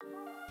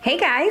Hey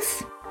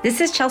guys,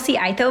 this is Chelsea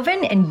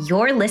Eithoven and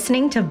you're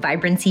listening to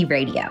Vibrancy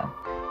Radio.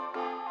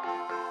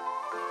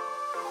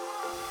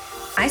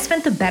 I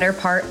spent the better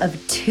part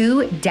of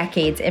 2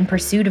 decades in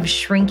pursuit of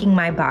shrinking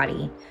my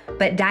body,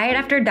 but diet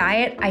after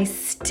diet, I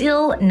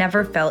still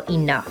never felt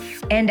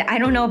enough. And I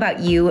don't know about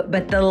you,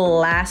 but the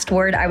last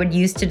word I would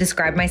use to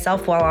describe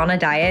myself while on a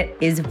diet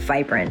is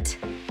vibrant.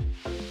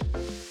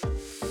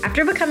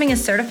 After becoming a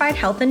certified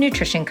health and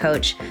nutrition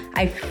coach,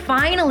 I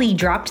finally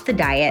dropped the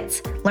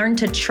diets, learned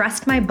to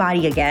trust my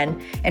body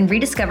again, and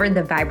rediscovered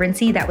the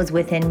vibrancy that was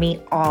within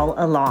me all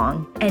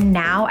along. And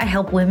now I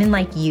help women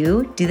like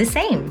you do the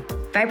same.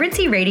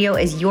 Vibrancy Radio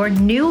is your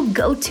new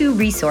go-to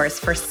resource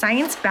for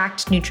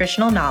science-backed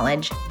nutritional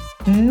knowledge,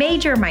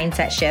 major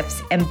mindset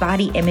shifts, and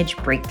body image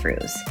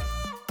breakthroughs.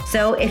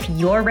 So if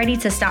you're ready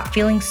to stop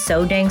feeling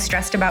so dang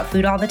stressed about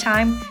food all the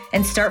time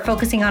and start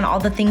focusing on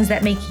all the things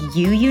that make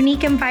you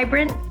unique and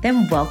vibrant,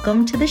 then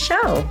welcome to the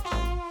show.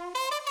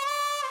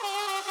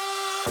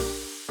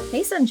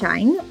 Hey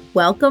Sunshine,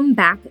 welcome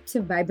back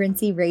to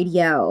Vibrancy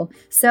Radio.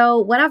 So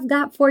what I've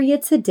got for you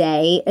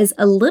today is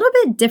a little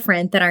bit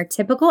different than our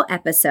typical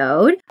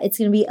episode. It's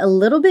going to be a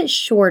little bit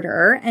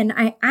shorter, and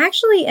I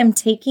actually am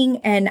taking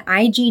an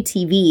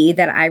IGTV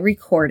that I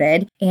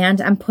recorded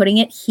and I'm putting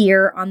it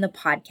here on the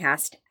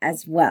podcast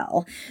as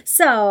well.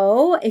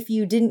 So if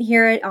you didn't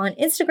hear it on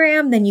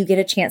Instagram, then you get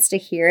a chance to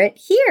hear it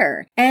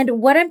here. And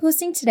what I'm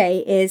posting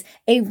today is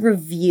a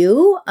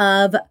review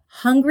of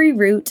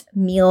Hungryroot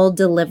meal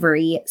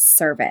delivery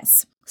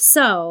service.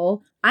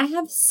 So I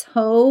have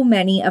so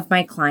many of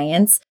my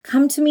clients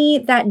come to me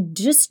that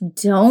just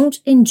don't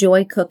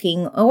enjoy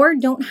cooking or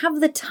don't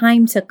have the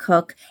time to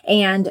cook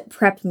and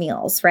prep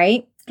meals,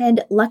 right?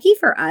 And lucky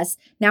for us,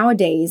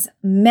 nowadays,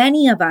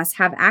 many of us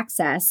have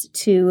access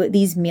to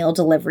these meal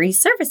delivery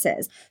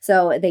services.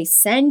 So they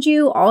send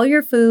you all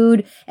your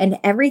food and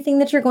everything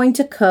that you're going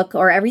to cook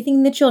or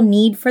everything that you'll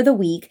need for the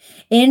week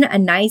in a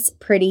nice,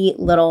 pretty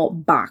little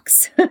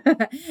box.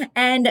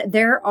 And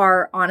there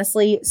are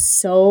honestly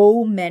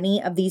so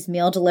many of these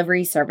meal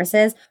delivery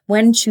services.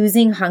 When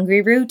choosing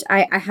Hungryroot,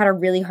 I had a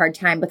really hard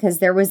time because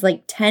there was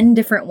like 10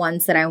 different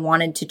ones that I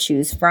wanted to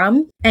choose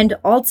from. And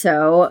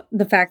also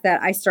the fact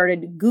that I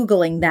started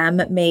Googling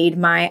them made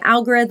my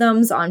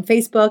algorithms on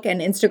Facebook and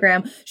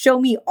Instagram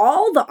show me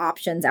all the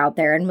options out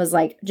there and was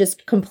like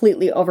just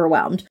completely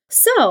overwhelmed.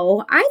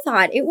 So I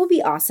thought it would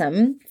be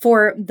awesome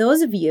for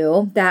those of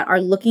you that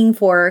are looking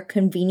for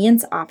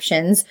convenience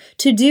options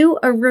to do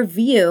a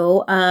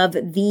review of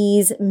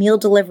these meal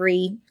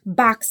delivery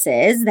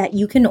boxes that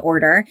you can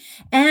order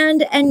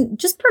and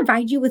just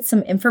provide you with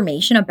some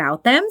information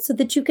about them so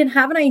that you can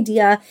have an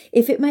idea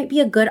if it might be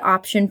a good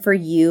option for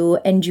you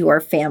and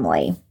your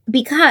family.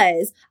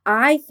 Because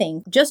I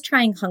think just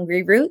trying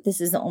Hungryroot,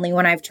 this is the only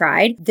one I've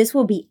tried, this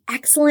will be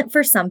excellent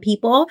for some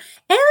people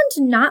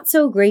and not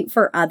so great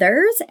for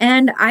others.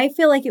 And I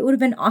feel like it would have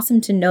been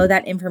awesome to know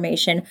that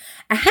information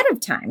ahead of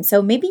time.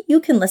 So maybe you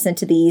can listen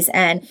to these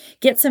and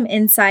get some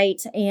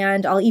insight.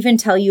 And I'll even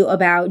tell you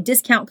about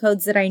discount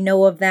codes that I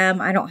know of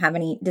them. I don't have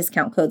any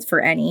discount codes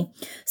for any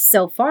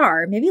so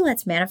far. Maybe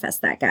let's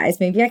manifest that, guys.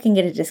 Maybe I can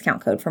get a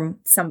discount code from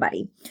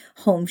somebody,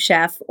 Home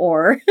Chef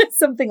or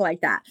something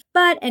like that.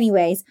 But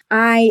anyways,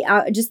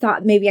 I just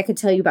thought maybe I could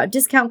tell you about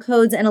discount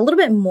codes and a little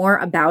bit more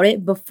about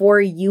it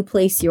before you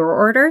place your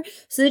order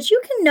so that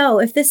you can know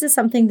if this is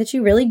something that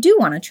you really do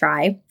want to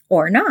try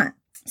or not.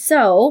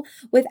 So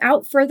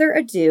without further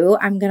ado,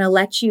 I'm going to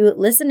let you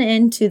listen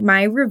in to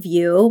my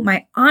review,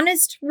 my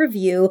honest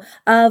review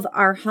of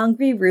our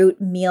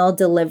Hungryroot meal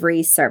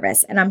delivery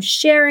service. And I'm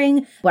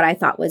sharing what I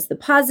thought was the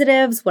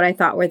positives, what I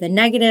thought were the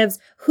negatives,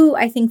 who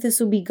I think this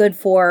would be good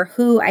for,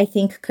 who I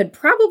think could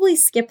probably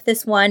skip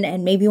this one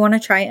and maybe want to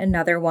try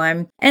another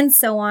one, and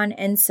so on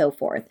and so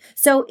forth.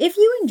 So if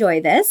you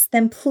enjoy this,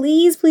 then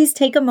please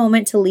take a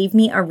moment to leave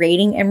me a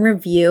rating and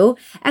review,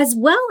 as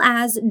well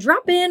as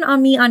drop in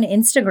on me on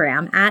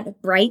Instagram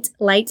at Bright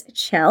Light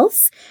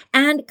Chels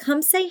and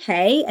come say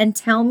hey and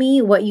tell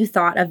me what you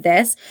thought of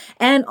this.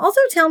 And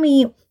also tell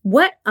me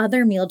what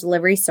other meal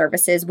delivery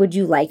services would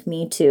you like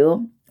me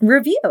to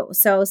review.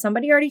 So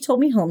somebody already told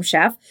me Home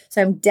Chef,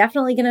 so I'm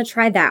definitely going to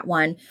try that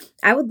one.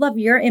 I would love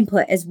your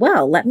input as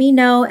well. Let me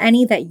know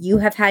any that you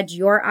have had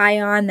your eye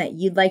on that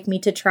you'd like me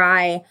to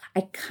try.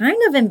 I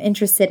kind of am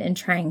interested in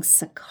trying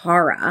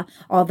Sakara,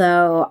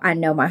 although I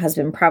know my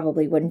husband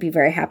probably wouldn't be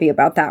very happy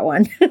about that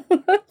one,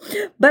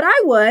 but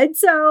I would.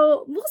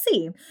 So we'll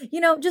see.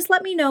 Just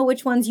let me know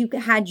which ones you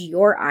had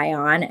your eye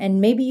on, and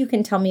maybe you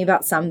can tell me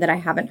about some that I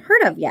haven't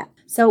heard of yet.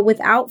 So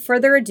without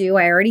further ado,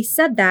 I already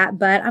said that,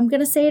 but I'm going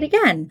to say it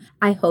again.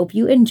 I hope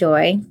you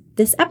enjoy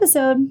this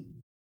episode.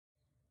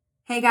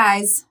 Hey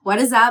guys, what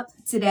is up?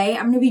 Today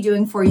I'm going to be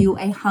doing for you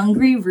a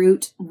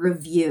Hungryroot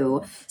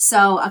review.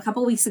 So a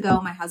couple weeks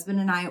ago, my husband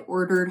and I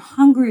ordered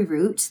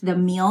Hungryroot, the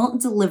meal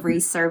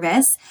delivery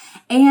service.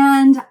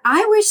 And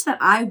I wish that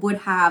I would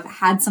have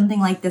had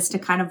something like this to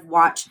kind of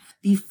watch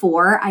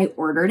before I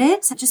ordered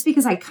it, just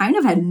because I kind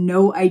of had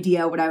no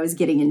idea what I was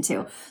getting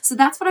into. So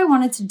that's what I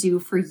wanted to do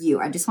for you.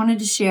 I just wanted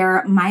to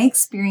share my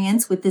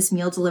experience with this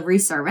meal delivery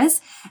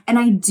service. And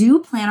I do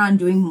plan on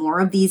doing more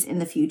of these in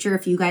the future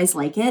if you guys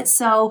like it.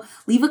 So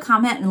leave a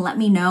comment and let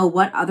me know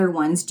what other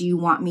ones do you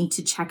want me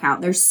to check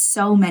out. There's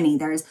so many.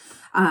 There's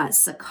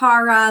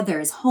Sakara,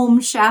 there's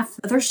Home Chef.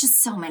 There's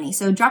just so many.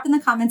 So drop in the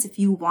comments if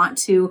you want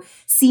to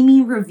see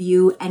me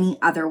review any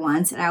other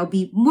ones, and I'll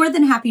be more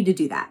than happy to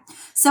do that.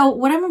 So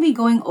what I'm going to be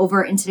going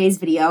over in today's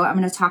video, I'm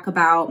going to talk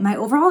about my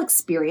overall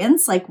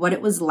experience, like what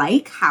it was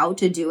like, how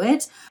to do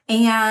it,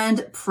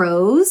 and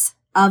pros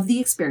of the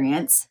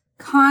experience,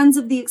 cons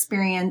of the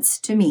experience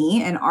to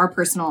me and our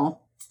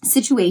personal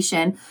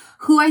situation,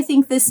 who I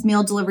think this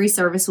meal delivery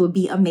service would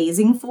be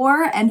amazing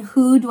for, and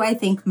who do I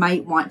think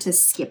might want to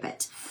skip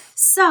it.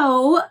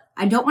 So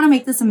I don't want to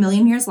make this a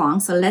million years long,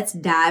 so let's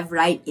dive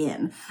right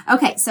in.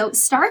 Okay, so it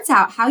starts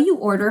out how you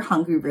order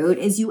Hungryroot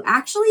is you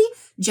actually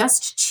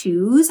just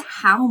choose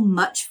how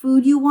much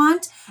food you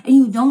want, and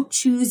you don't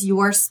choose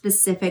your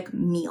specific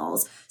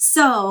meals.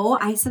 So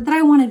I said that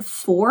I wanted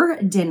 4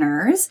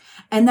 dinners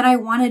and that I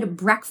wanted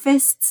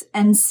breakfasts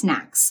and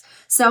snacks.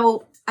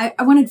 So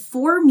I wanted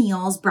 4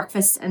 meals,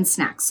 breakfast and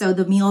snacks. So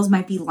the meals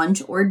might be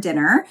lunch or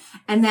dinner.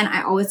 And then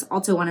I always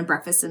also wanted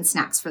breakfast and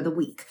snacks for the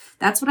week.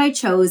 That's what I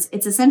chose.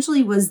 It's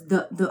essentially was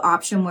the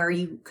option where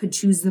you could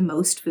choose the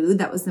most food.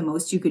 That was the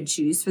most you could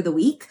choose for the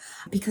week.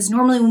 Because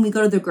normally when we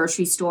go to the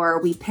grocery store,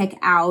 we pick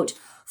out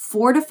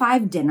 4 to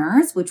 5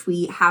 dinners, which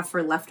we have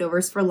for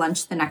leftovers for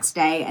lunch the next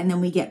day. And then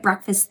we get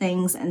breakfast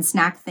things and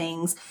snack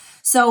things.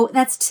 So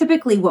that's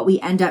typically what we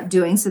end up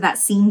doing. So that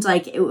seemed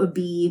like it would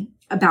be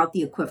about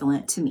the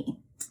equivalent to me.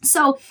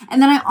 So,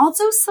 and then I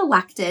also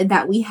selected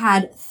that we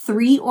had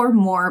 3 or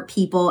more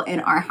people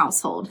in our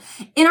household.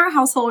 In our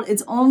household,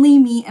 it's only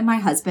me and my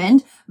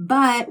husband,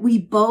 but we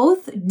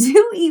both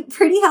do eat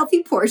pretty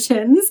healthy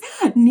portions.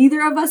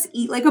 Neither of us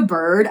eat like a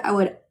bird. I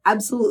would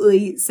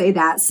absolutely say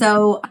that.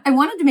 So I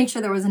wanted to make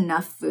sure there was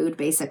enough food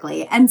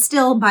basically. And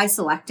still by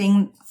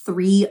selecting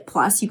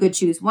 3+, you could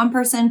choose 1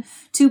 person,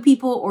 2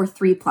 people, or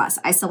 3+.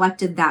 I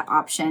selected that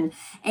option.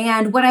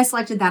 And when I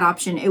selected that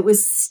option, it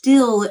was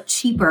still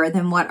cheaper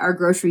than what our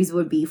groceries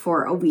would be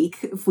for a week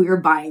if we were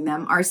buying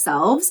them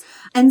ourselves.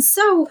 And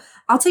so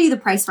I'll tell you the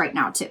price right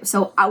now too.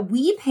 So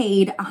we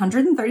paid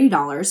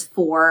 $130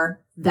 for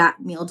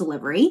that meal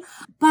delivery,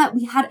 but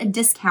we had a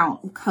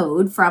discount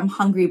code from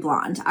Hungry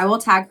Blonde. I will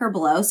tag her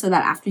below so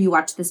that after you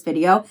watch this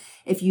video,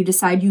 if you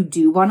decide you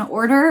do want to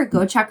order,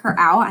 go check her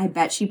out. I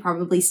bet she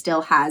probably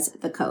still has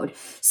the code.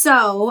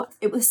 So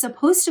it was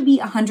supposed to be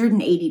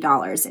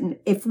 $180. And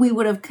if we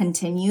would have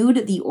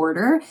continued the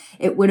order,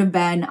 it would have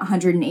been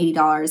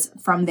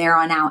 $180 from there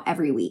on out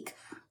every week.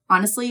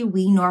 Honestly,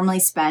 we normally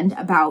spend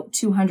about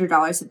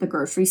 $200 at the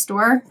grocery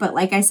store. But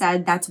like I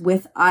said, that's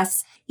with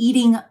us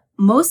eating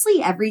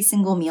mostly every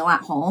single meal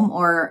at home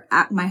or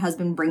at my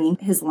husband bringing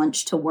his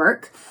lunch to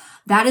work.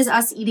 That is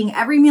us eating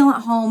every meal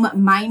at home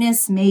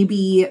minus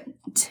maybe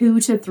 2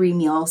 to 3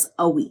 meals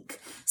a week.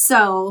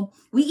 So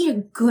we eat a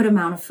good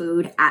amount of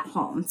food at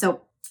home.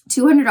 So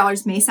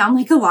 $200 may sound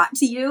like a lot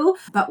to you,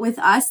 but with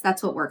us,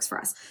 that's what works for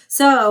us.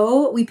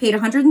 So we paid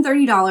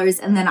 $130,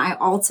 and then I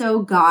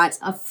also got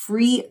a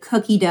free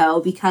cookie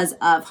dough because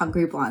of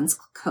Hungry Blonde's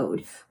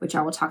code, which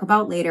I will talk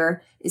about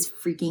later, is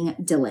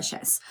freaking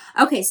delicious.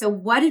 Okay, so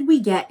what did we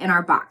get in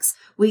our box?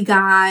 We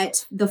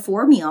got the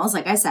 4 meals.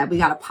 Like I said, we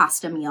got a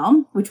pasta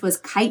meal, which was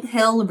Kite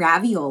Hill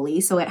ravioli.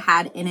 So it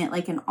had in it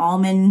like an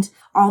almond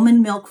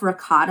milk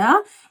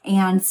ricotta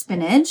and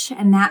spinach.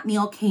 And that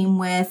meal came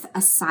with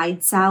a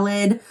side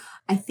salad.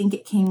 I think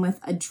it came with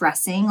a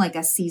dressing, like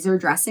a Caesar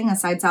dressing, a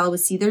side salad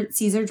with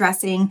Caesar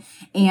dressing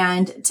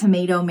and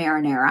tomato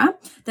marinara.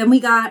 Then we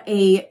got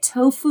a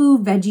tofu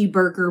veggie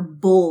burger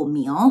bowl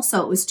meal.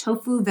 So it was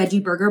tofu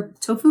veggie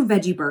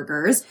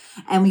burgers.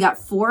 And we got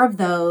 4 of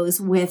those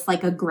with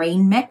like a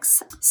grain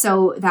mix.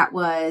 So that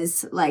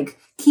was like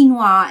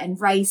quinoa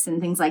and rice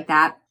and things like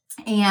that.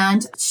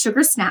 And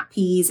sugar snap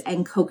peas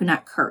and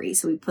coconut curry.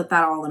 So we put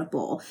that all in a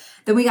bowl.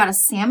 Then we got a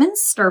salmon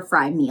stir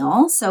fry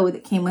meal. So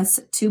it came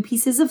with 2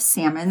 pieces of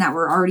salmon that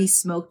were already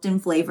smoked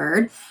and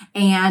flavored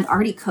and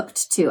already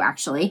cooked too,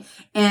 actually.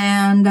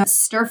 And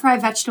stir fry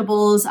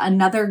vegetables,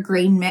 another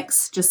grain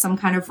mix, just some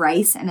kind of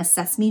rice and a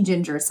sesame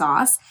ginger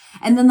sauce.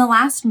 And then the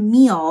last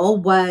meal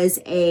was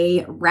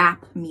a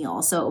wrap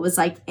meal. So it was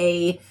like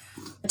a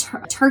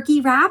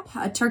turkey wrap,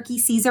 a turkey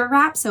Caesar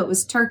wrap. So it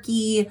was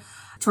turkey,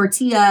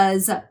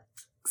 tortillas,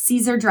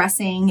 Caesar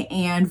dressing,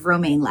 and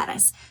romaine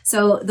lettuce.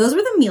 So those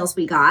were the meals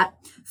we got.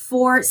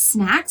 For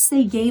snacks,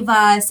 they gave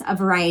us a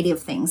variety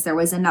of things. There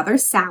was another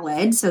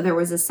salad. So there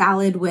was a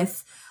salad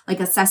with like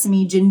a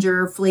sesame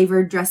ginger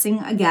flavored dressing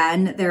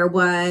again. There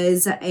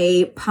was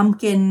a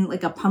pumpkin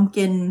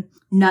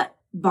nut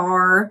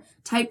bar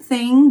type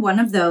thing, one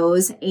of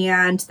those.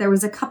 And there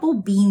was a couple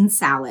bean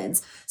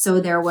salads. So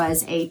there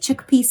was a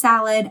chickpea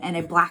salad and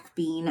a black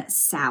bean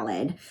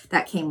salad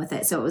that came with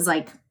it. So it was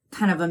like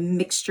kind of a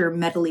mixture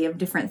medley of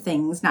different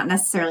things, not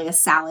necessarily a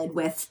salad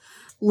with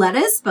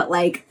lettuce, but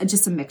like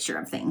just a mixture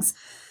of things.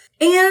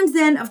 And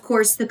then, of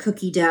course, the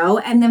cookie dough.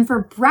 And then for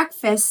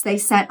breakfast, they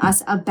sent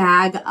us a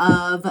bag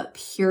of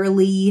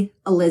Purely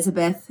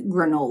Elizabeth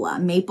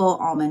granola, maple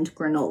almond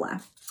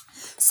granola.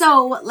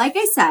 So like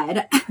I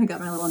said, I got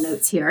my little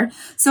notes here.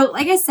 So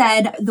like I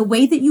said, the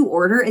way that you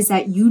order is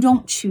that you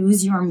don't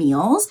choose your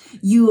meals.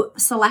 You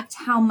select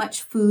how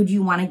much food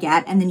you want to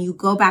get, and then you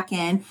go back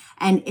in.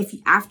 And if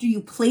after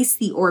you place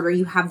the order,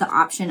 you have the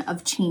option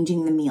of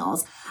changing the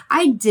meals.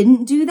 I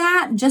didn't do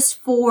that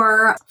just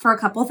for a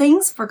couple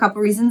things, for a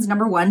couple reasons.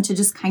 Number one, to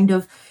just kind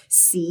of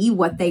see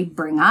what they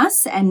bring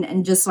us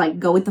and just like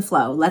go with the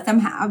flow. Let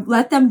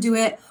them do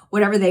it,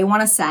 whatever they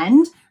want to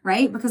send,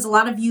 right? Because a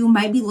lot of you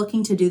might be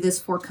looking to do this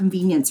for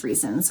convenience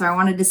reasons. So I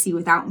wanted to see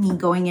without me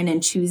going in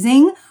and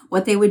choosing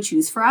what they would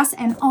choose for us.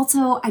 And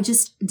also I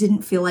just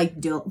didn't feel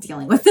like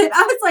dealing with it.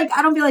 I was like,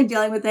 I don't feel like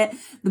dealing with it.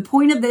 The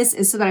point of this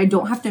is so that I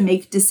don't have to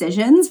make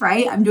decisions,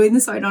 right? I'm doing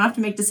this so I don't have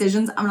to make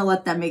decisions. I'm going to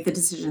let them make the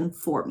decision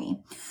for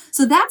me.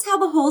 So that's how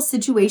the whole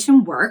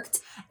situation worked.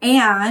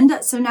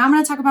 And so now I'm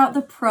going to talk about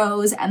the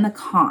pros and the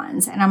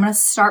cons. And I'm going to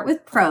start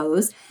with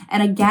pros.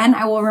 And again,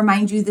 I will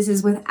remind you, this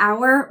is with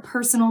our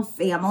personal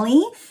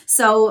family.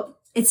 So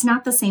it's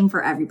not the same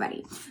for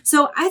everybody.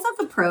 So I thought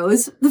the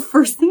pros, the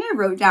first thing I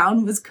wrote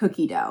down was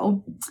cookie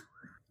dough.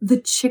 The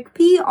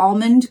chickpea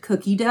almond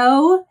cookie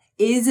dough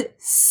is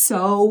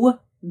so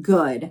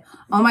good.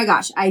 Oh my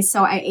gosh. I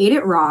ate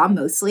it raw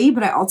mostly,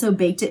 but I also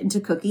baked it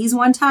into cookies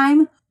one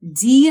time.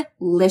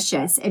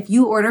 Delicious. If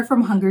you order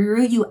from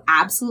Hungryroot, you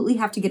absolutely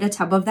have to get a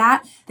tub of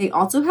that. They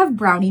also have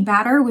brownie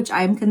batter, which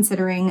I am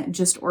considering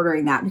just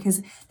ordering that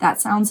because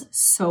that sounds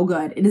so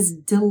good. It is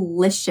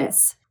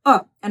delicious.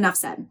 Oh, enough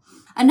said.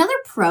 Another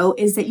pro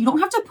is that you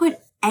don't have to put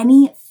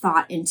any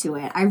thought into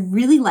it. I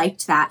really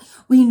liked that.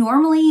 We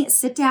normally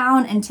sit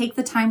down and take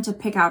the time to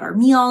pick out our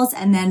meals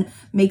and then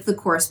make the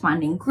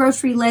corresponding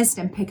grocery list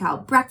and pick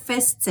out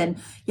breakfasts and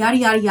yada,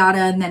 yada, yada.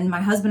 And then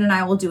my husband and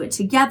I will do it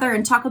together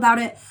and talk about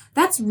it.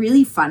 That's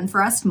really fun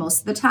for us most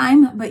of the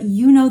time, but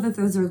you know that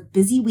those are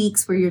busy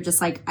weeks where you're just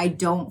like, I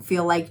don't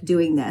feel like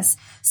doing this.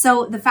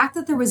 So the fact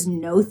that there was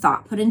no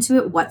thought put into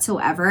it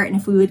whatsoever, and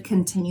if we would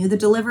continue the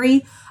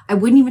delivery, I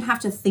wouldn't even have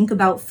to think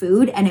about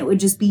food and it would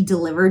just be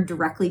delivered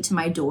directly to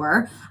my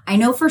door. I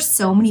know for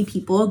so many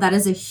people, that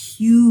is a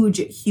huge,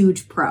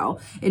 huge pro.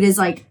 It is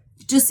like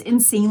just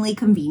insanely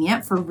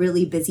convenient for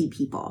really busy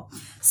people.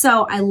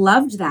 So I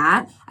loved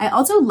that. I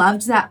also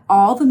loved that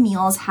all the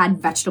meals had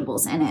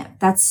vegetables in it.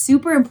 That's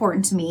super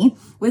important to me.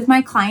 With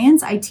my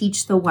clients, I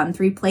teach the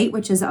 1-3 plate,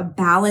 which is a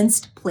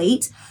balanced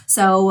plate.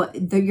 So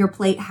your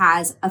plate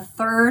has a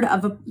third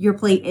of your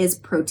plate is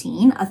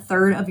protein, a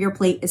third of your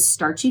plate is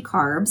starchy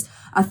carbs,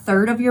 a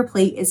third of your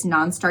plate is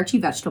non-starchy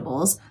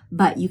vegetables,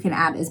 but you can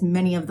add as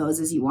many of those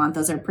as you want.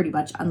 Those are pretty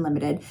much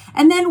unlimited.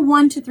 And then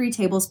 1 to 3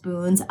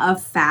 tablespoons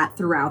of fat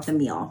throughout the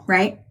meal,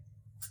 right?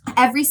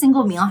 Every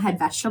single meal had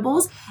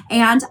vegetables.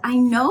 And I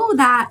know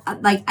that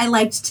I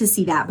liked to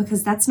see that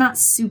because that's not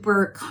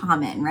super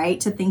common, right?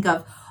 To think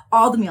of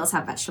all the meals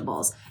have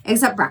vegetables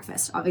except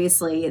breakfast.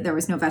 Obviously there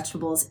was no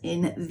vegetables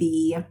in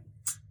the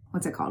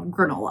what's it called?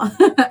 Granola.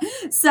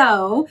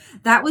 So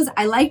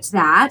I liked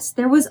that.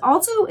 There was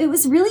also, it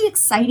was really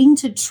exciting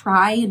to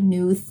try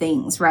new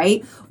things,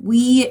 right?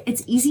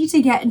 It's easy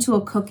to get into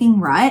a cooking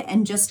rut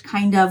and just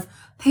kind of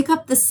pick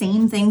up the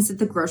same things at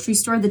the grocery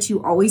store that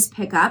you always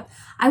pick up.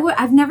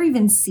 I've never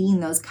even seen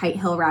those Kite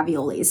Hill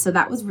raviolis. So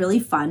that was really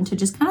fun to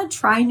just kind of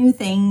try new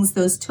things,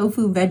 those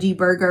tofu veggie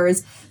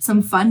burgers,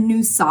 some fun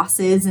new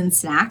sauces and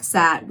snacks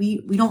that we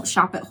don't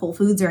shop at Whole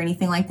Foods or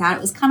anything like that.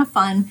 It was kind of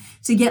fun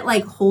to get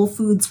like Whole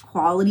Foods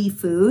quality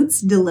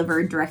foods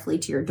delivered directly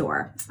to your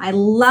door. I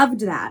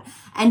loved that.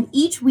 And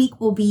each week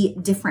will be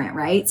different,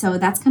 right? So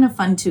that's kind of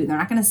fun too. They're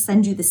not going to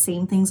send you the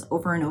same things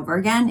over and over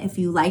again. If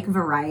you like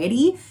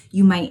variety,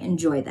 you might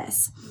enjoy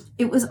this.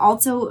 It was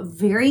also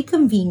very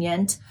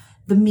convenient.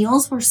 The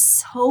meals were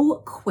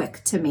so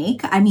quick to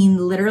make. I mean,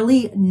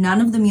 literally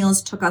none of the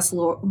meals took us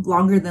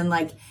longer than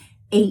like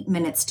 8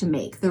 minutes to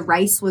make. The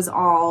rice was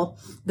all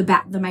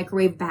the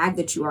microwave bag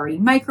that you already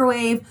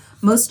microwave.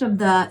 Most of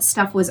the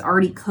stuff was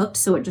already cooked,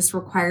 so it just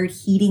required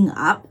heating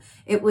up.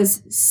 It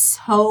was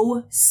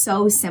so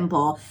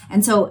simple.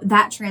 And so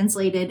that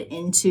translated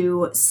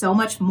into so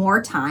much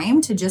more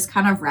time to just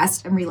kind of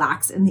rest and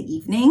relax in the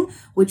evening,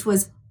 which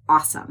was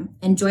awesome.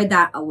 Enjoyed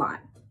that a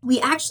lot. We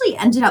actually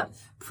ended up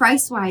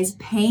price-wise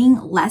paying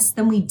less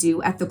than we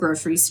do at the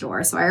grocery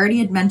store. So I already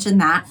had mentioned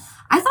that.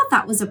 I thought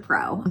that was a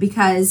pro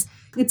because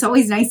it's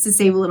always nice to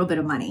save a little bit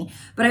of money.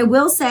 But I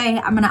will say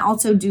I'm going to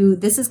also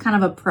this is kind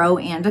of a pro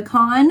and a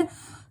con.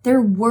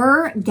 there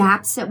were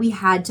gaps that we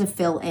had to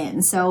fill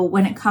in. So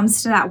when it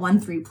comes to that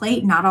 1-3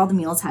 plate, not all the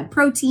meals had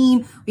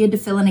protein. We had to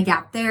fill in a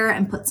gap there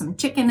and put some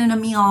chicken in a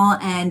meal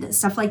and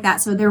stuff like that.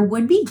 So there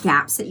would be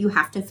gaps that you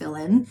have to fill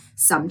in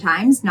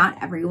sometimes,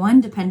 not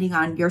everyone, depending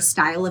on your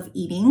style of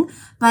eating.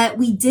 But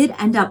we did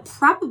end up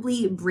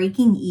probably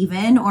breaking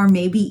even, or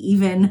maybe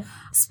even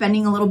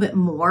spending a little bit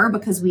more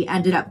because we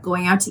ended up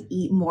going out to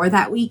eat more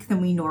that week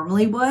than we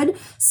normally would.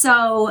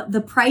 So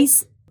the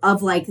price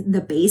of like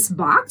the base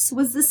box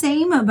was the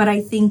same, but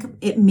I think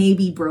it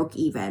maybe broke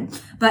even.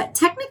 But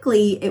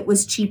technically it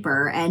was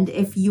cheaper. And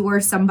if you were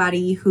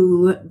somebody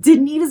who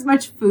didn't eat as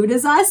much food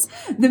as us,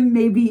 then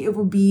maybe it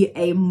will be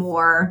a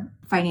more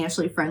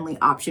financially friendly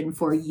option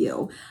for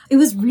you. It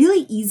was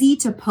really easy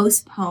to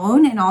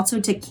postpone and also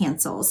to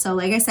cancel. So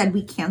like I said,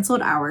 we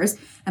canceled ours,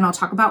 and I'll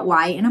talk about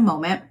why in a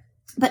moment.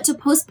 But to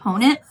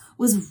postpone it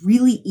was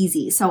really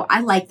easy. So I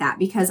like that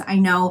because I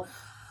know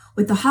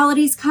with the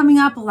holidays coming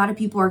up, a lot of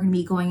people are going to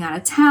be going out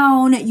of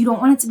town. You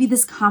don't want it to be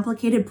this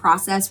complicated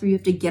process where you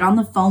have to get on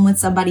the phone with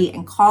somebody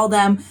and call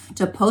them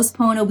to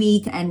postpone a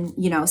week and,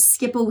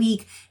 skip a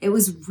week. It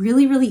was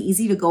really, really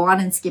easy to go on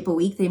and skip a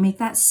week. They make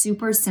that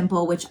super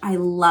simple, which I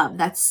love.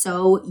 That's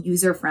so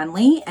user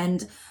friendly,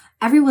 and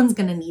everyone's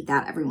going to need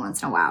that every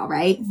once in a while,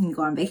 right? You can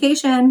go on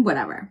vacation,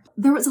 whatever.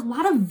 There was a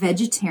lot of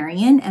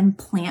vegetarian and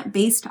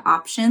plant-based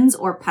options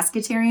or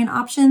pescatarian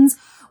options,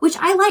 which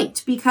I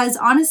liked because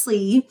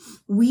honestly,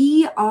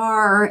 we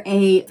are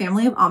a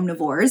family of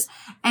omnivores,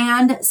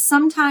 and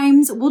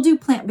sometimes we'll do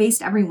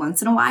plant-based every once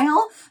in a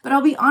while, but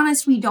I'll be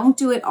honest, we don't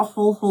do it a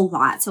whole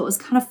lot. So it was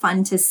kind of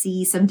fun to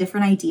see some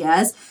different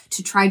ideas,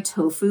 to try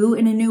tofu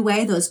in a new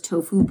way. Those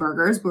tofu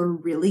burgers were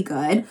really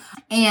good.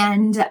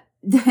 And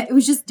it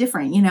was just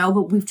different,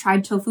 but we've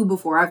tried tofu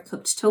before. I've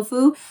cooked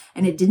tofu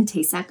and it didn't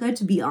taste that good,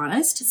 to be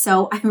honest.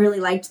 So I really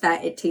liked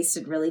that it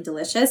tasted really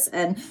delicious,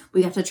 and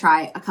we got to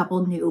try a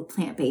couple new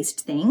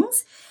plant-based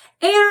things.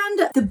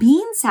 And the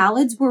bean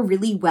salads were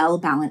really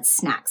well-balanced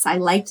snacks. I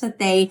liked that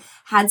they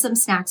had some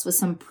snacks with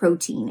some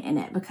protein in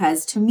it,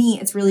 because to me,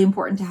 it's really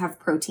important to have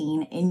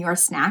protein in your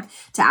snack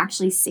to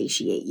actually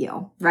satiate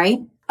you, right?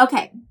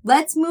 Okay,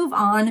 let's move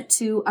on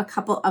to a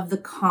couple of the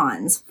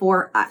cons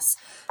for us.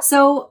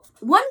 So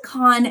one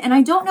con, and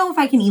I don't know if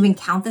I can even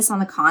count this on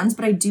the cons,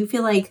 but I do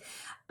feel like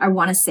I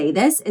want to say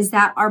this, is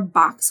that our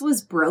box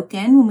was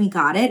broken when we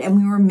got it and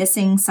we were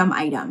missing some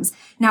items.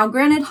 Now,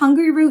 granted,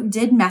 Hungry Root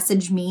did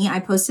message me. I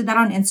posted that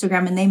on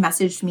Instagram and they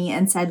messaged me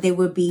and said they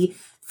would be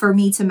for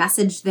me to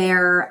message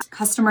their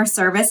customer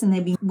service and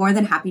they'd be more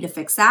than happy to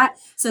fix that.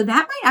 So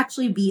that might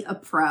actually be a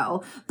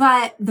pro,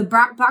 but the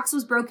box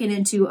was broken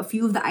into. A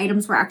few of the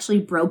items were actually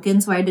broken,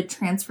 so I had to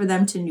transfer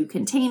them to new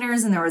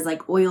containers, and there was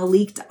like oil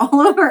leaked all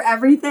over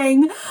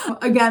everything.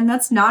 Again,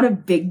 that's not a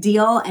big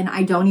deal, and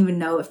I don't even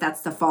know if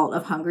that's the fault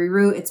of Hungry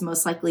Root. It's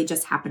most likely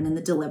just happened in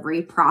the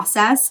delivery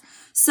process.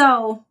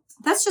 So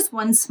that's just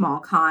one small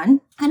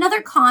con.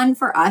 Another con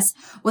for us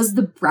was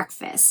the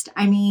breakfast.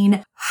 I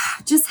mean,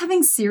 just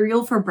having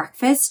cereal for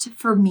breakfast,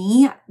 for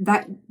me,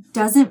 that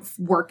doesn't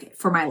work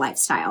for my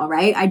lifestyle,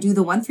 right? I do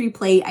the 1-3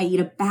 plate. I eat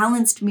a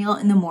balanced meal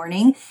in the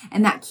morning,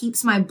 and that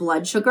keeps my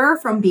blood sugar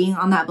from being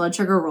on that blood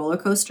sugar roller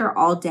coaster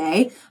all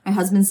day. My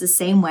husband's the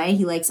same way.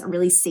 He likes a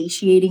really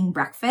satiating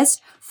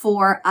breakfast.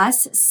 For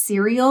us,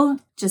 cereal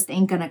just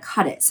ain't gonna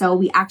cut it.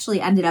 So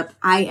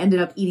I ended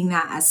up eating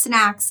that as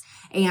snacks,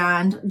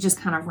 and just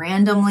kind of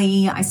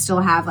randomly, I still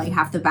have like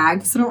half the bag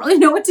because I don't really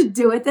know what to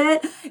do with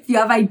it. If you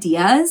have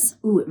ideas,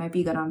 it might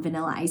be good on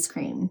vanilla ice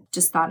cream.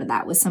 Just thought of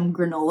that with some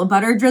granola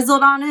butter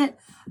drizzled on it.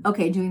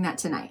 Okay, doing that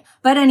tonight.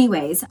 But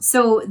anyways,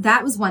 so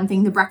that was one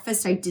thing. The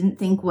breakfast I didn't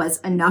think was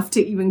enough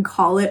to even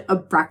call it a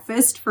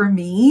breakfast for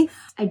me.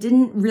 I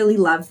didn't really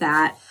love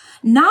that.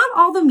 Not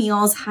all the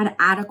meals had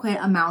adequate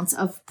amounts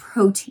of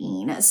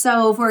protein.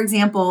 So for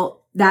example,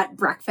 that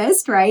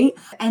breakfast, right?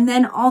 And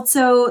then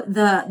also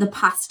the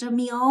pasta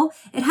meal,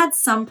 it had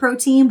some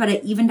protein, but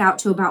it evened out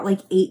to about like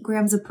 8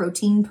 grams of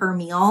protein per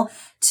meal.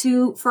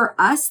 For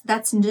us,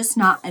 that's just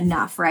not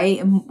enough, right?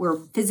 And we're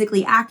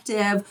physically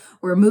active,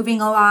 we're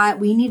moving a lot.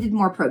 We needed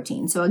more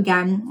protein. So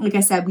again, like I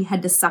said, we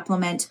had to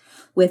supplement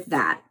with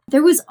that.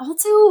 There was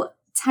also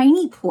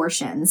tiny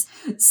portions.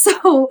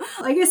 So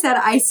like I said,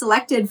 I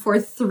selected for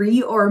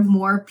 3 or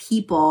more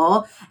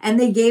people, and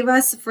they gave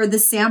us for the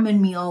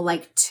salmon meal,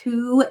 like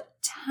 2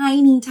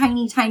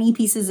 tiny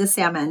pieces of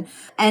salmon.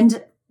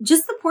 And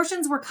just the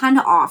portions were kind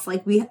of off.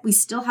 Like we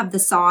still have the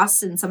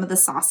sauce and some of the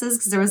sauces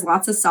because there was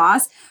lots of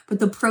sauce, but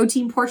the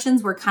protein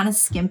portions were kind of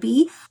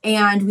skimpy,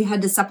 and we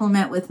had to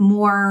supplement with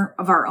more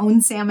of our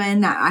own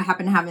salmon that I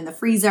happen to have in the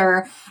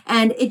freezer.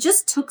 And it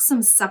just took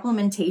some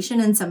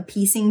supplementation and some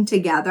piecing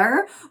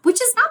together,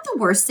 which is not the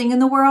worst thing in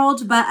the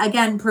world. But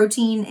again,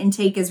 protein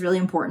intake is really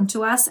important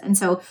to us. And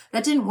so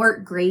that didn't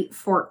work great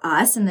for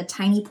us, and the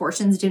tiny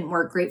portions didn't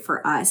work great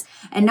for us.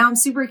 And now I'm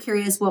super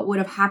curious what would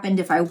have happened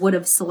if I would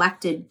have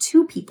selected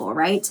 2 people,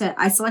 right?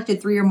 I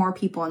selected 3 or more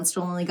people and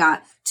still only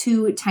got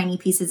 2 tiny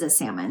pieces of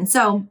salmon.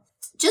 So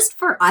Just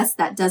for us,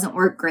 that doesn't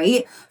work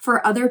great.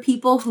 For other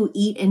people who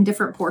eat in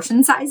different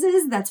portion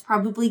sizes, that's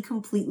probably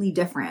completely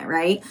different,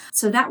 right?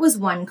 So that was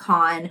one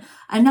con.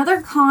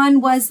 Another con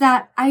was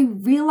that I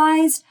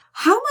realized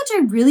how much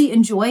I really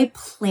enjoy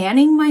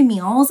planning my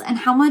meals and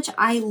how much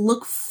I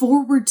look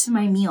forward to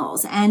my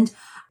meals. And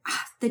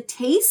the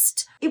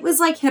taste, it was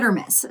like hit or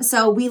miss.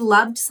 So we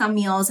loved some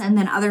meals, and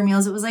then other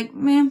meals, it was like,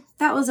 man,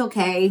 that was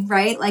okay,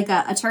 right? Like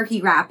a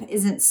turkey wrap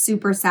isn't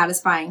super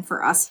satisfying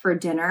for us for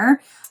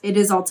dinner. It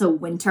is also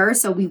winter,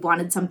 so we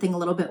wanted something a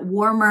little bit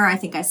warmer. I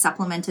think I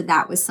supplemented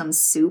that with some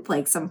soup,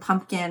 like some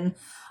pumpkin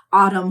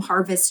autumn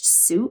harvest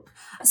soup.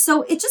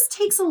 So it just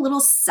takes a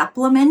little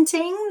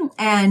supplementing,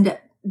 and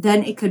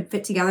then it could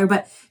fit together.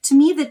 But to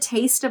me, the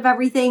taste of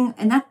everything,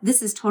 and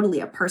this is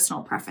totally a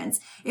personal preference.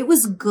 It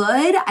was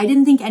good. I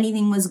didn't think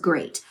anything was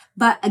great.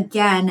 But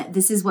again,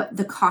 this is what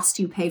the cost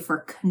you pay for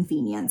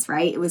convenience,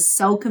 right? It was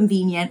so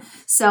convenient.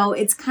 So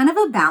it's kind of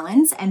a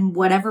balance, and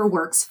whatever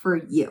works for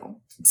you.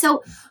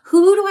 So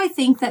who do I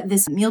think that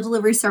this meal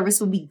delivery service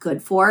would be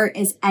good for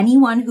is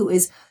anyone who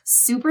is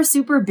super,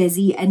 super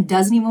busy and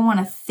doesn't even want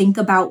to think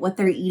about what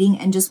they're eating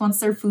and just wants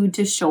their food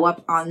to show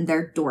up on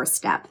their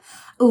doorstep.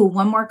 Oh,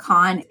 one more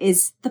con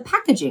is the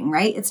packaging,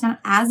 right? It's not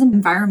as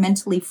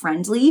environmentally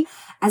friendly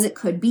as it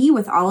could be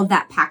with all of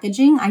that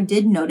packaging. I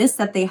did notice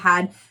that they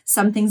had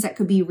some things that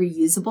could be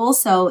reusable.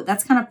 So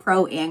that's kind of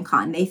pro and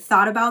con. They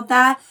thought about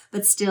that,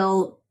 but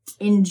still,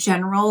 in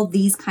general,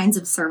 these kinds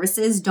of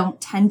services don't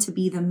tend to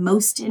be the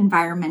most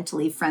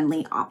environmentally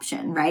friendly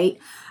option, right?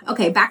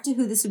 Okay, back to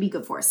who this would be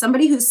good for.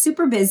 Somebody who's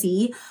super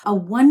busy, a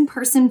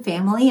one-person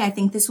family, I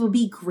think this would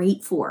be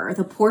great for.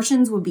 The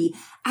portions would be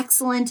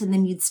excellent, and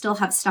then you'd still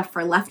have stuff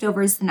for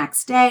leftovers the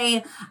next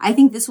day. I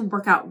think this would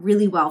work out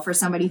really well for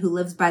somebody who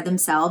lives by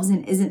themselves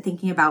and isn't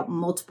thinking about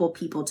multiple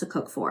people to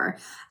cook for.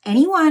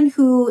 Anyone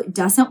who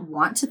doesn't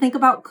want to think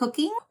about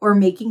cooking or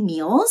making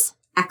meals,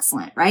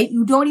 excellent, right?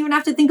 You don't even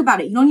have to think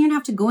about it. You don't even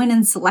have to go in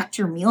and select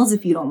your meals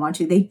if you don't want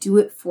to. They do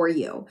it for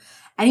you.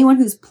 Anyone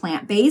who's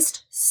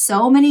plant-based,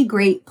 so many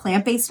great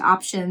plant-based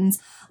options,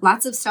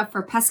 lots of stuff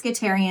for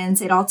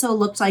pescatarians. It also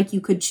looked like you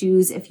could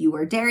choose if you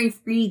were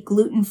dairy-free,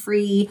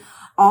 gluten-free,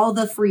 all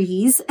the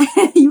frees.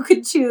 You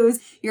could choose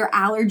your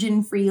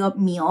allergen-free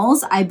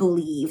meals, I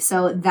believe.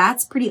 So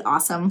that's pretty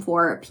awesome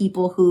for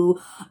people who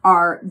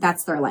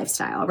that's their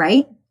lifestyle,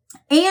 right?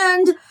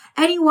 And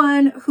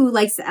anyone who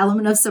likes the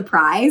element of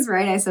surprise,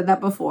 right? I said that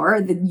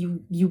before,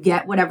 that you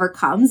get whatever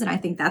comes, and I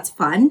think that's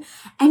fun.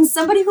 And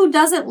somebody who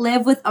doesn't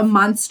live with a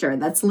monster.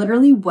 That's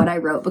literally what I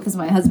wrote, because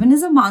my husband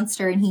is a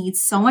monster and he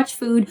eats so much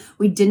food.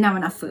 We didn't have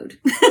enough food.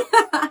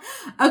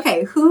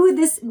 Okay, who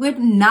this would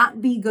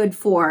not be good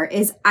for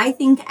is, I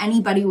think,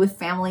 anybody with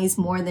families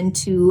more than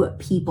 2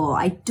 people.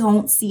 I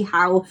don't see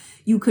how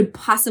you could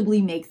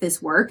possibly make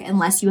this work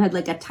unless you had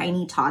like a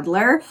tiny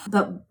toddler.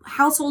 But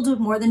households with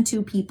more than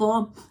 2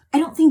 people, I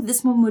don't think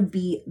this one would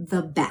be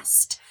the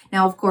best.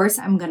 Now, of course,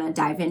 I'm going to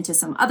dive into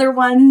some other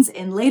ones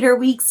in later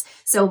weeks.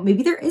 So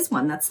maybe there is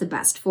one that's the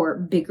best for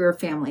bigger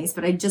families,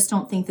 but I just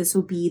don't think this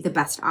would be the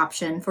best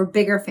option for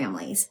bigger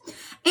families.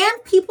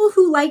 And people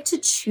who like to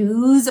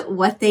choose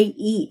what they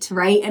eat,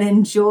 right? And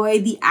enjoy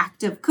the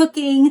act of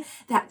cooking,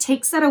 that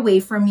takes that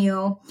away from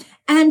you.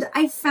 And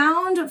I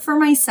found for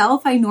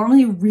myself, I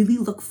normally really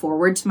look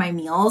forward to my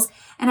meals.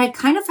 And I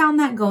kind of found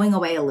that going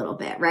away a little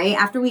bit, right?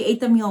 After we ate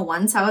the meal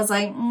once, I was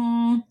like,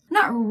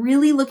 not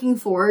really looking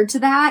forward to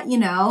that,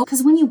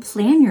 because when you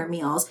plan your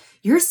meals,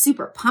 you're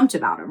super pumped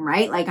about them,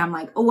 right? Like I'm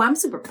like, oh, I'm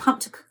super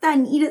pumped to cook that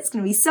and eat it. It's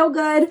going to be so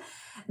good.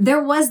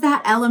 There was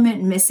that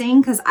element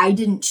missing because I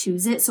didn't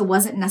choose it. So it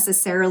wasn't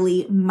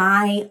necessarily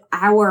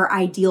our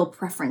ideal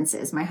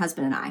preferences, my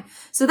husband and I.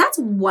 So that's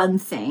one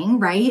thing,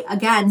 right?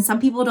 Again, some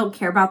people don't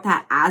care about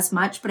that as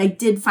much, but I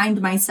did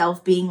find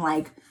myself being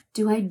like,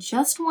 do I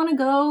just want to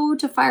go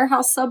to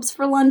Firehouse Subs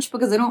for lunch?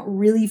 Because I don't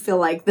really feel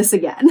like this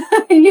again,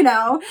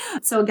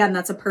 So again,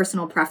 that's a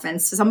personal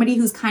preference. So somebody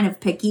who's kind of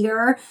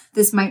pickier,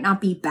 this might not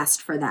be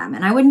best for them.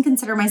 And I wouldn't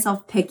consider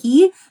myself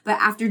picky,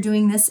 but after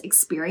doing this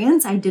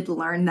experience, I did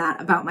learn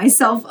that about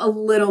myself a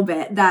little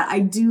bit, that I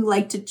do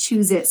like to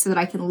choose it so that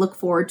I can look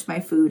forward to my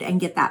food and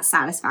get that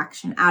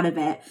satisfaction out of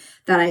it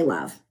that I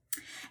love.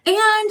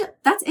 And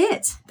that's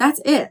it.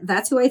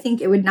 That's who I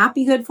think it would not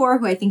be good for,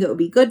 who I think it would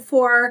be good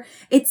for.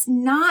 It's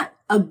not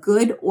a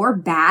good or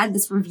bad.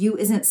 This review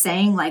isn't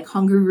saying like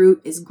Hungryroot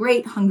is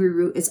great,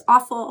 Hungryroot is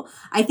awful.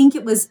 I think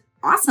it was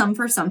awesome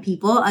for some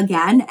people,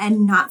 again,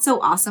 and not so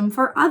awesome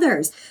for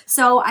others.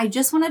 So I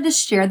just wanted to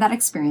share that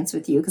experience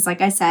with you because, like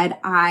I said,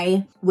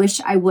 I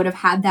wish I would have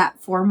had that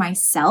for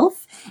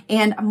myself.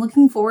 And I'm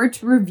looking forward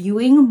to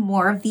reviewing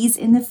more of these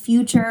in the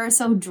future.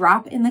 So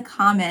drop in the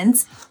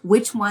comments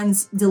which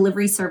ones meal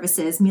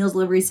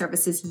delivery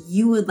services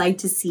you would like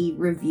to see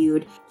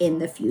reviewed in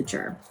the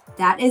future.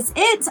 That is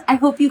it. I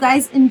hope you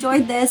guys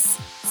enjoyed this.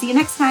 See you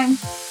next time.